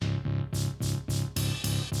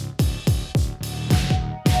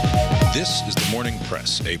This is The Morning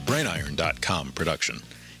Press, a BrainIron.com production.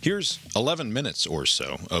 Here's 11 minutes or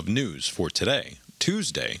so of news for today,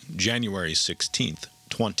 Tuesday, January 16th,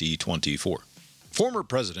 2024. Former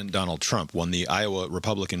President Donald Trump won the Iowa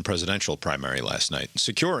Republican presidential primary last night,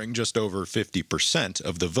 securing just over 50%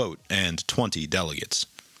 of the vote and 20 delegates.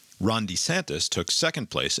 Ron DeSantis took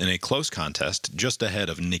second place in a close contest just ahead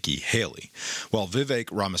of Nikki Haley, while Vivek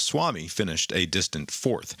Ramaswamy finished a distant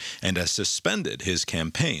fourth and has suspended his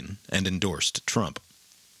campaign and endorsed Trump.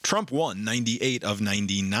 Trump won 98 of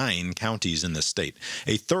 99 counties in the state,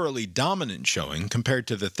 a thoroughly dominant showing compared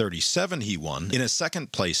to the 37 he won in a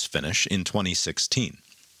second-place finish in 2016.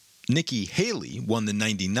 Nikki Haley won the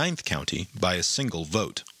 99th county by a single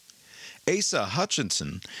vote. Asa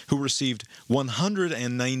Hutchinson, who received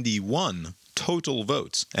 191 total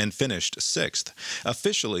votes and finished sixth,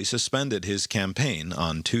 officially suspended his campaign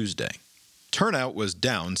on Tuesday. Turnout was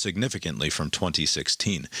down significantly from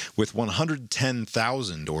 2016, with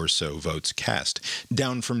 110,000 or so votes cast,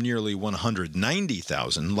 down from nearly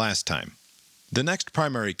 190,000 last time. The next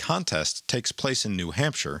primary contest takes place in New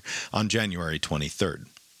Hampshire on January 23rd.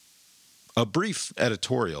 A brief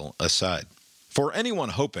editorial aside. For anyone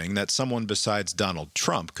hoping that someone besides Donald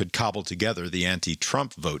Trump could cobble together the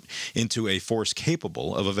anti-Trump vote into a force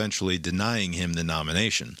capable of eventually denying him the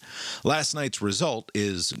nomination, last night's result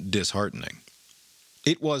is disheartening.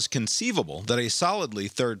 It was conceivable that a solidly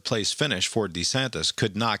third-place finish for DeSantis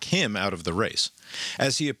could knock him out of the race,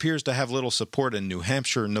 as he appears to have little support in New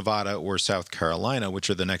Hampshire, Nevada, or South Carolina, which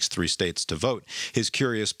are the next three states to vote. His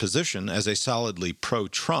curious position as a solidly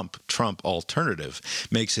pro-Trump alternative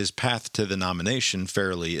makes his path to the nomination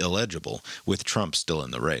fairly illegible, with Trump still in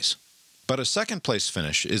the race. But a second-place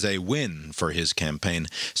finish is a win for his campaign,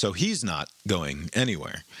 so he's not going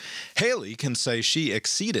anywhere. Haley can say she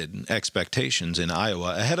exceeded expectations in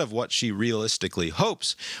Iowa ahead of what she realistically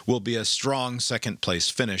hopes will be a strong second-place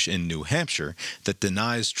finish in New Hampshire that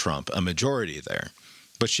denies Trump a majority there.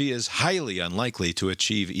 But she is highly unlikely to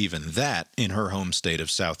achieve even that in her home state of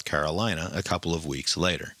South Carolina a couple of weeks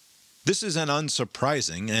later. This is an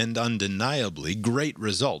unsurprising and undeniably great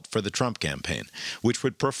result for the Trump campaign, which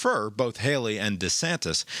would prefer both Haley and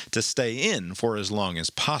DeSantis to stay in for as long as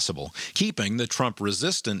possible, keeping the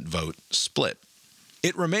Trump-resistant vote split.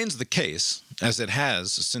 It remains the case, as it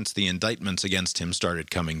has since the indictments against him started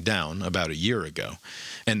coming down about a year ago,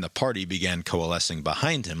 and the party began coalescing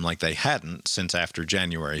behind him like they hadn't since after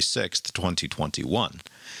January 6, 2021,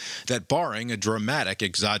 that barring a dramatic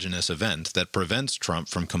exogenous event that prevents Trump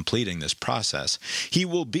from completing this process, he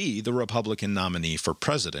will be the Republican nominee for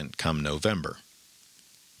president come November.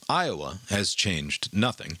 Iowa has changed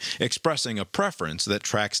nothing, expressing a preference that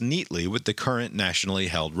tracks neatly with the current nationally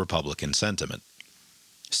held Republican sentiment.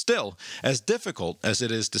 Still, as difficult as it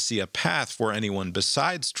is to see a path for anyone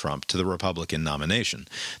besides Trump to the Republican nomination,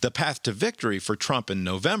 the path to victory for Trump in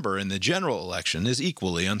November in the general election is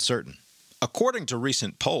equally uncertain. According to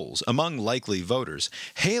recent polls, among likely voters,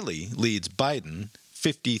 Haley leads Biden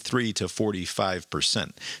 53 to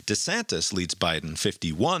 45%. DeSantis leads Biden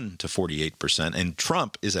 51 to 48%, and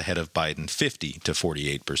Trump is ahead of Biden 50 to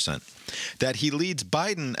 48%. That he leads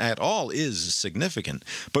Biden at all is significant,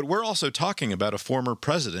 but we're also talking about a former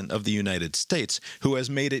president of the United States who has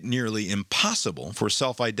made it nearly impossible for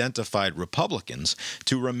self-identified Republicans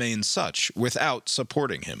to remain such without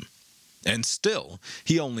supporting him. And still,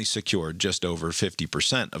 he only secured just over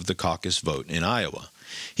 50% of the caucus vote in Iowa.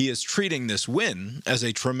 He is treating this win as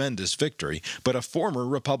a tremendous victory, but a former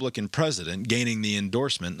Republican president gaining the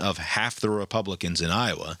endorsement of half the Republicans in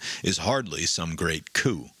Iowa is hardly some great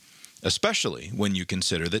coup, especially when you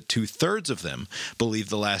consider that two-thirds of them believe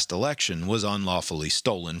the last election was unlawfully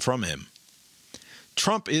stolen from him.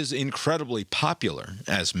 Trump is incredibly popular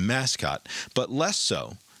as mascot, but less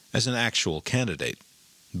so as an actual candidate.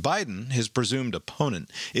 Biden, his presumed opponent,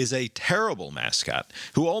 is a terrible mascot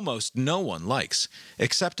who almost no one likes,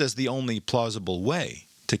 except as the only plausible way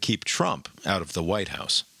to keep Trump out of the White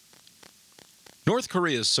House. North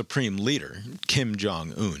Korea's supreme leader, Kim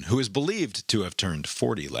Jong-un, who is believed to have turned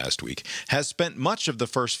 40 last week, has spent much of the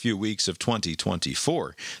first few weeks of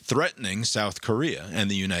 2024 threatening South Korea and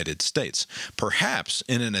the United States, perhaps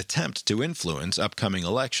in an attempt to influence upcoming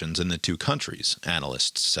elections in the two countries,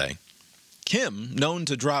 analysts say. Kim, known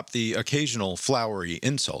to drop the occasional flowery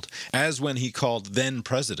insult, as when he called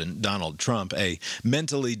then-President Donald Trump a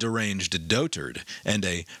mentally deranged dotard and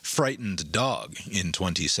a frightened dog in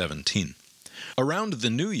 2017. Around the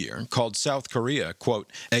new year, called South Korea, quote,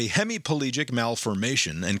 a hemiplegic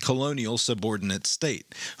malformation and colonial subordinate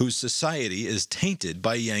state, whose society is tainted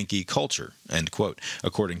by Yankee culture, end quote,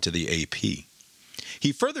 according to the AP.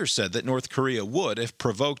 He further said that North Korea would, if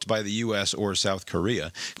provoked by the U.S. or South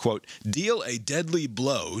Korea, quote, deal a deadly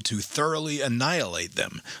blow to thoroughly annihilate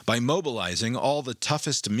them by mobilizing all the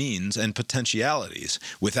toughest means and potentialities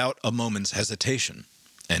without a moment's hesitation,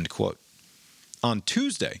 end quote. On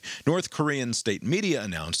Tuesday, North Korean state media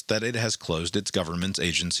announced that it has closed its government's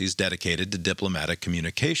agencies dedicated to diplomatic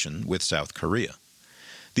communication with South Korea.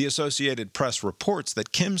 The Associated Press reports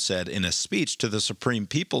that Kim said in a speech to the Supreme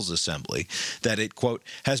People's Assembly that it, quote,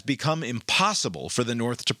 has become impossible for the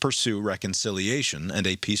North to pursue reconciliation and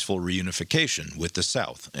a peaceful reunification with the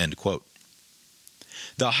South, end quote.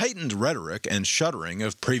 The heightened rhetoric and shuttering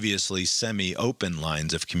of previously semi-open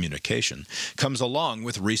lines of communication comes along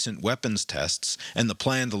with recent weapons tests and the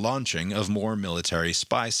planned launching of more military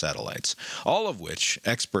spy satellites, all of which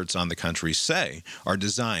experts on the country say are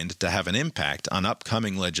designed to have an impact on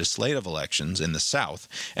upcoming legislative elections in the South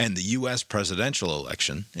and the U.S. presidential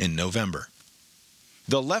election in November.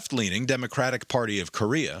 The left-leaning Democratic Party of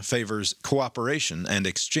Korea favors cooperation and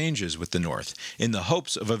exchanges with the North in the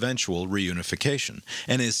hopes of eventual reunification,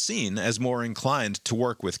 and is seen as more inclined to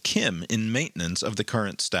work with Kim in maintenance of the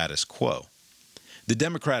current status quo. The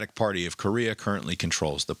Democratic Party of Korea currently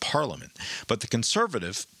controls the parliament, but the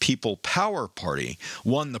conservative People Power Party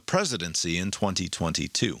won the presidency in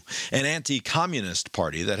 2022, an anti-communist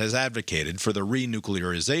party that has advocated for the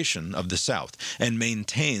renuclearization of the South and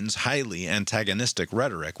maintains highly antagonistic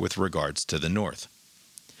rhetoric with regards to the North.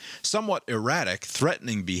 Somewhat erratic,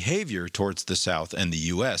 threatening behavior towards the South and the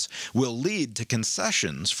U.S. will lead to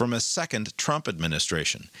concessions from a second Trump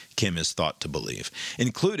administration, Kim is thought to believe,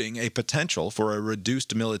 including a potential for a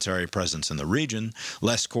reduced military presence in the region,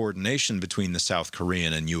 less coordination between the South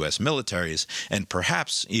Korean and U.S. militaries, and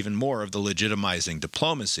perhaps even more of the legitimizing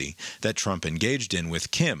diplomacy that Trump engaged in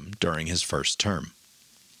with Kim during his first term.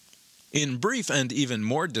 In brief and even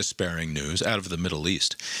more despairing news out of the Middle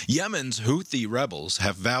East, Yemen's Houthi rebels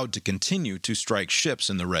have vowed to continue to strike ships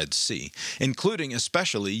in the Red Sea, including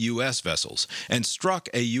especially U.S. vessels, and struck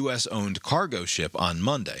a U.S.-owned cargo ship on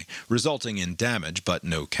Monday, resulting in damage but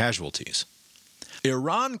no casualties.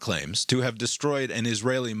 Iran claims to have destroyed an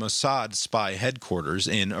Israeli Mossad spy headquarters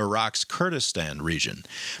in Iraq's Kurdistan region,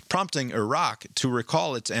 prompting Iraq to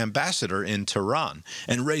recall its ambassador in Tehran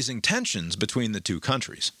and raising tensions between the two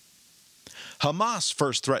countries. Hamas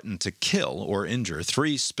first threatened to kill or injure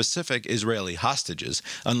 3 specific Israeli hostages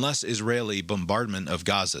unless Israeli bombardment of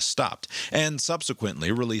Gaza stopped, and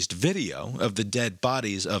subsequently released video of the dead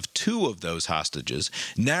bodies of 2 of those hostages,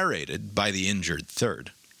 narrated by the injured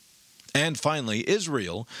third. And finally,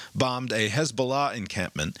 Israel bombed a Hezbollah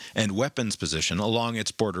encampment and weapons position along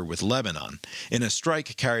its border with Lebanon, in a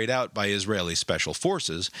strike carried out by Israeli special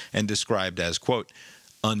forces and described as, quote,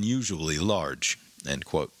 unusually large, end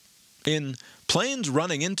quote. In planes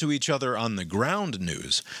running into each other on the ground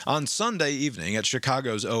news, on Sunday evening at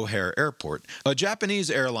Chicago's O'Hare Airport, a Japanese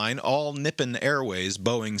airline All Nippon Airways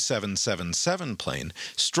Boeing 777 plane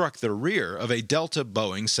struck the rear of a Delta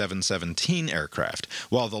Boeing 717 aircraft,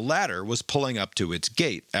 while the latter was pulling up to its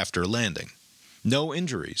gate after landing. No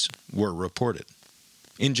injuries were reported.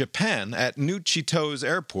 In Japan, at Nuchito's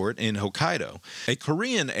Airport in Hokkaido, a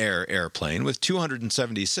Korean Air airplane with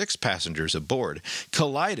 276 passengers aboard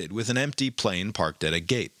collided with an empty plane parked at a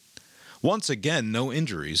gate. Once again, no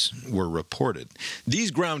injuries were reported.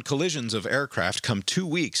 These ground collisions of aircraft come 2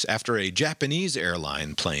 weeks after a Japanese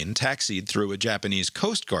airline plane taxied through a Japanese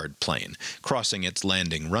Coast Guard plane, crossing its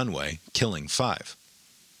landing runway, killing 5.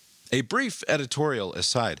 A brief editorial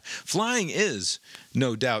aside, flying is,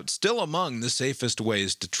 no doubt, still among the safest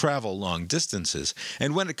ways to travel long distances,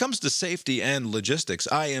 and when it comes to safety and logistics,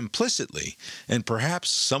 I implicitly, and perhaps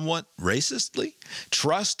somewhat racistly,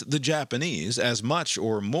 trust the Japanese as much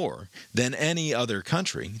or more than any other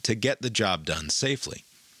country to get the job done safely.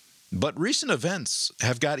 But recent events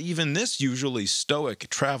have got even this usually stoic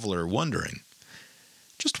traveler wondering,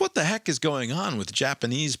 just what the heck is going on with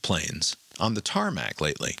Japanese planes on the tarmac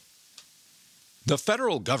lately? The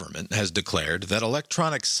federal government has declared that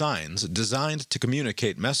electronic signs designed to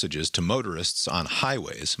communicate messages to motorists on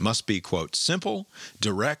highways must be, quote, simple,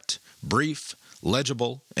 direct, brief,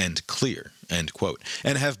 legible, and clear, end quote,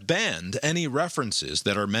 and have banned any references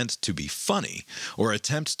that are meant to be funny or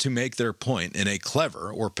attempt to make their point in a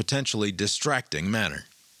clever or potentially distracting manner.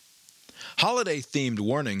 Holiday-themed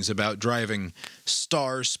warnings about driving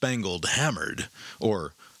star-spangled hammered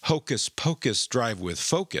or hocus-pocus drive with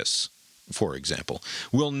focus, for example,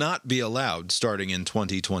 will not be allowed starting in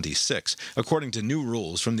 2026, according to new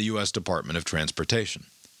rules from the U.S. Department of Transportation.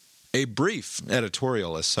 A brief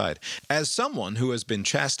editorial aside, as someone who has been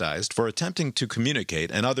chastised for attempting to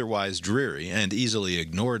communicate an otherwise dreary and easily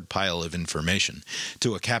ignored pile of information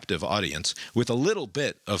to a captive audience with a little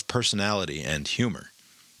bit of personality and humor,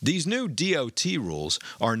 these new DOT rules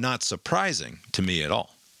are not surprising to me at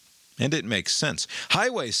all. And it makes sense.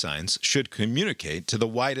 Highway signs should communicate to the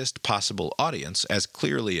widest possible audience as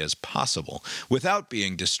clearly as possible without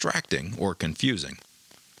being distracting or confusing.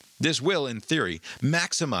 This will, in theory,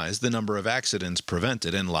 maximize the number of accidents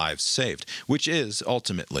prevented and lives saved, which is,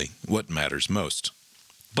 ultimately, what matters most.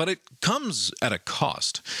 But it comes at a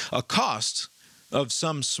cost of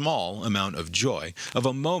some small amount of joy, of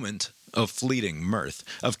a moment of fleeting mirth,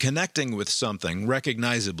 of connecting with something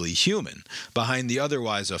recognizably human behind the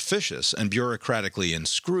otherwise officious and bureaucratically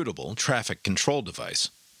inscrutable traffic control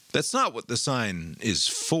device. That's not what the sign is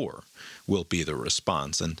for, will be the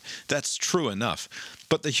response, and that's true enough.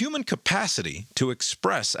 But the human capacity to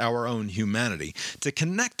express our own humanity, to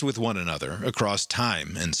connect with one another across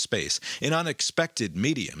time and space in unexpected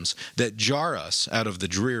mediums that jar us out of the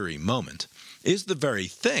dreary moment, is the very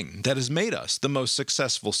thing that has made us the most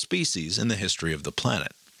successful species in the history of the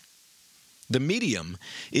planet. The medium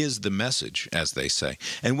is the message, as they say,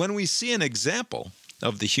 and when we see an example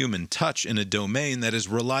of the human touch in a domain that is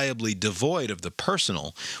reliably devoid of the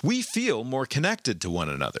personal, we feel more connected to one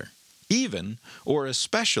another, even or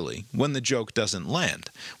especially when the joke doesn't land,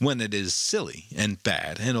 when it is silly and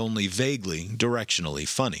bad and only vaguely directionally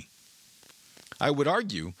funny. I would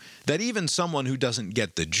argue that even someone who doesn't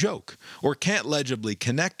get the joke or can't legibly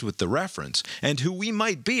connect with the reference and who we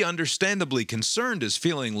might be understandably concerned is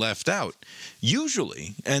feeling left out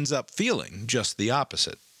usually ends up feeling just the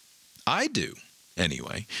opposite. I do,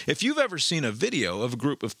 anyway. If you've ever seen a video of a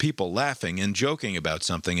group of people laughing and joking about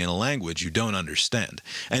something in a language you don't understand,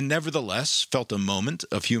 and nevertheless felt a moment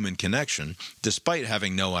of human connection despite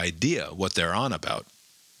having no idea what they're on about,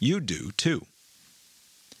 you do too.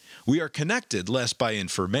 We are connected less by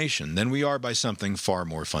information than we are by something far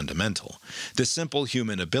more fundamental, the simple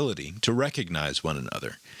human ability to recognize one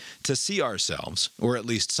another, to see ourselves, or at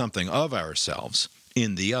least something of ourselves,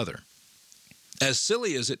 in the other. As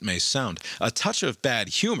silly as it may sound, a touch of bad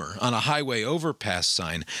humor on a highway overpass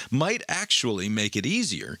sign might actually make it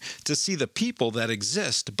easier to see the people that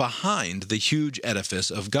exist behind the huge edifice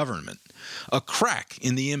of government. A crack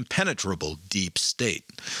in the impenetrable deep state.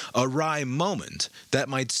 A wry moment that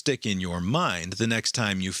might stick in your mind the next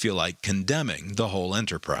time you feel like condemning the whole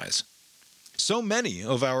enterprise. So many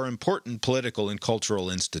of our important political and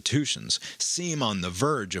cultural institutions seem on the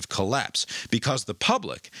verge of collapse because the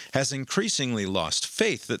public has increasingly lost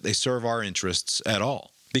faith that they serve our interests at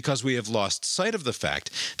all, because we have lost sight of the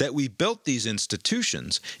fact that we built these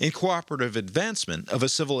institutions in cooperative advancement of a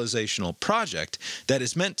civilizational project that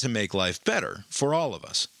is meant to make life better for all of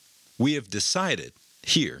us. We have decided,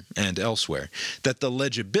 here and elsewhere, that the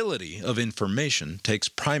legibility of information takes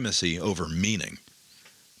primacy over meaning.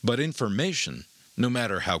 But information, no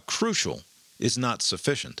matter how crucial, is not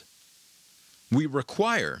sufficient. We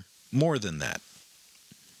require more than that.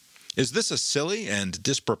 Is this a silly and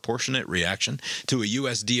disproportionate reaction to a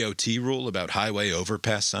U.S. DOT rule about highway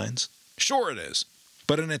overpass signs? Sure it is.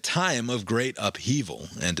 But in a time of great upheaval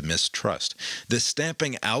and mistrust, the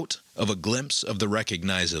stamping out of a glimpse of the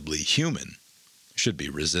recognizably human should be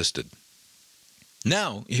resisted.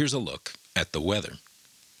 Now, here's a look at the weather.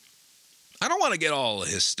 I don't want to get all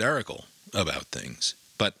hysterical about things,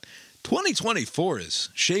 but 2024 is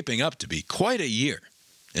shaping up to be quite a year,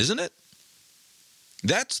 isn't it?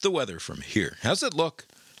 That's the weather from here. How's it look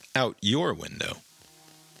out your window?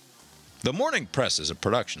 The Morning Press is a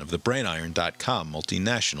production of the BrainIron.com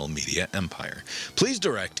multinational media empire. Please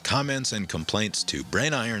direct comments and complaints to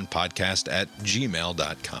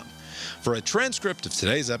brainironpodcast@gmail.com. For a transcript of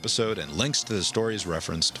today's episode and links to the stories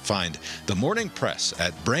referenced, find The Morning Press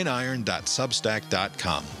at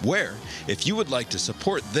brainiron.substack.com, where, if you would like to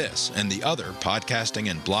support this and the other podcasting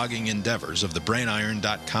and blogging endeavors of the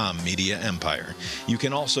brainiron.com media empire, you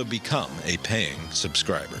can also become a paying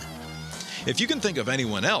subscriber. If you can think of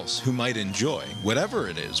anyone else who might enjoy whatever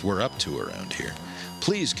it is we're up to around here,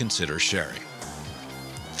 please consider sharing.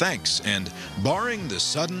 Thanks, and barring the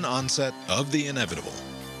sudden onset of the inevitable,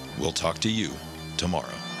 we'll talk to you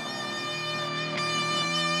tomorrow.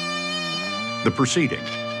 The proceeding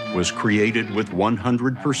was created with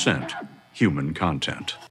 100% human content.